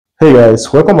Hey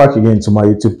guys, welcome back again to my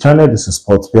YouTube channel. This is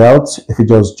Sport Payout. If you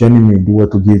just joining me, do well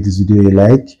to give this video a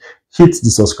like, hit the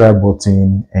subscribe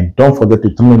button, and don't forget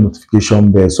to turn on the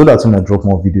notification bell so that when I drop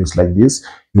more videos like this,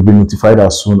 you'll be notified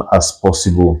as soon as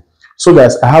possible. So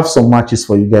guys, I have some matches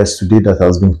for you guys today that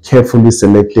has been carefully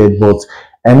selected, but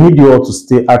I need you all to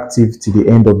stay active to the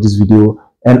end of this video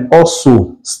and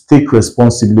also stake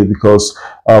responsibly, because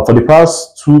for the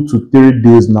past 2 to 3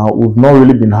 days now, we've not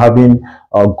really been having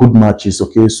good matches.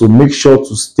 Okay, so make sure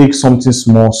to stake something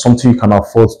small, something you can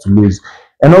afford to lose.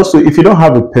 And also, if you don't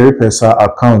have a Paripesa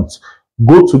account,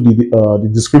 go to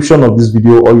the description of this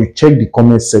video, or you check the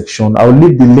comment section. I'll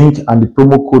leave the link and the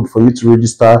promo code for you to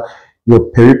register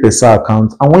your Paripesa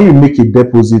account, and when you make a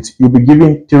deposit, you'll be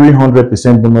given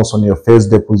 300% bonus on your first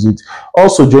deposit.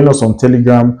 Also join us on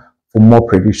Telegram for more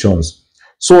predictions.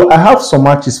 So I have some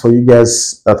matches for you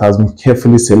guys that has been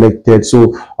carefully selected,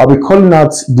 so I'll be calling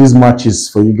out these matches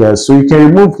for you guys, so you can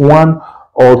remove 1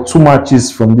 or 2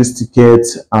 matches from this ticket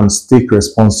and stake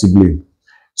responsibly.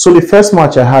 So the first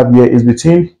match I have here is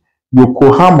between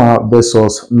Yokohama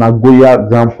versus Nagoya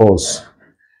Grampus.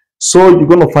 So you're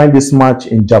going to find this match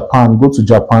in Japan. Go to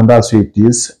Japan, that's where it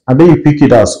is, and then you pick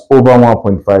it as over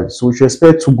 1.5. so we should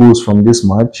expect 2 goals from this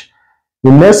match.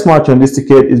 The next match on this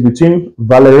ticket is between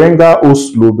Vålerenga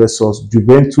Oslo versus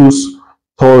Juventus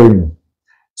Turin.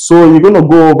 So you're going to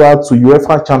go over to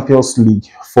UEFA Champions League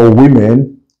for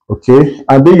women, okay,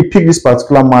 and then you pick this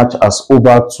particular match as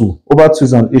over 2. Over 2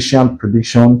 is an Asian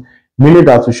prediction, meaning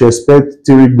that we should expect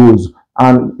 3 goals,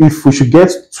 and if we should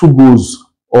get 2 goals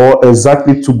or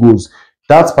exactly 2 goals,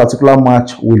 that particular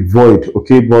match will void,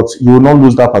 okay, but you will not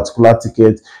lose that particular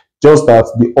ticket, just that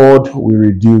the odd will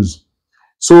reduce.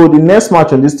 So the next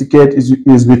match on this ticket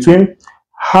is between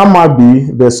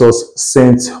Hammarby versus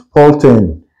St.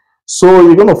 Pölten. So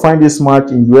you're going to find this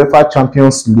match in UEFA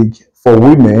Champions League for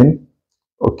women,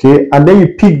 okay, and then you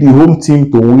pick the home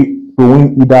team to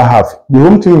win either half. The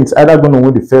home team is either going to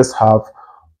win the first half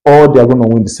or they're going to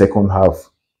win the second half.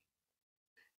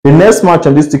 The next match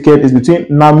on this ticket is between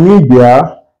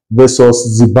Namibia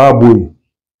versus Zimbabwe.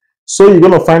 So you're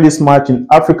going to find this match in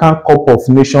African Cup of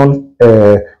Nations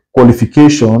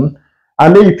qualification,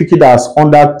 and then you pick it as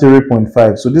under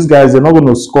 3.5. so these guys, they're not going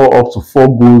to score up to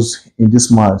 4 goals in this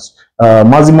match,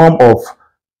 maximum of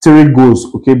 3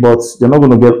 goals, okay, but they're not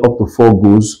going to get up to 4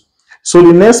 goals. So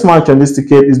the next match on this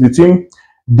ticket is between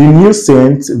the New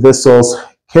Saints versus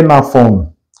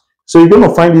Caernarfon. So you're going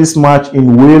to find this match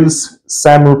in Wales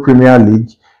Simon Premier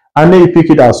League, and then you pick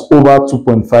it as over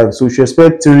 2.5. so you should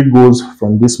expect 3 goals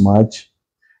from this match.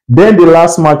 Then the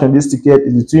last match on this ticket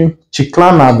is between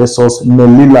Chiclana versus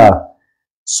Melilla.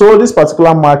 So this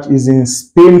particular match is in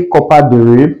Spain Copa del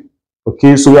Rey.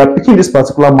 Okay, so we are picking this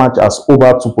particular match as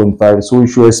over 2.5. so we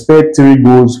should expect 3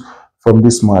 goals from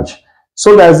this match.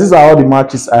 So guys, these are all the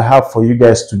matches I have for you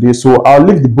guys today. So I'll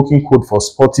leave the booking code for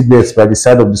Sporty Bets by the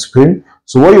side of the screen.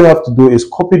 So what you have to do is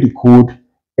copy the code,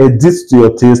 edit to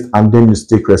your taste, and then you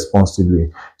stake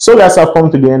responsibly. So guys, I've come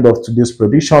to the end of today's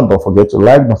prediction. Don't forget to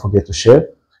like, don't forget to share.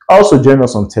 Also join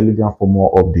us on Telegram for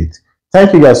more updates.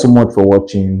 Thank you guys so much for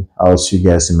watching. I'll see you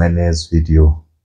guys in my next video.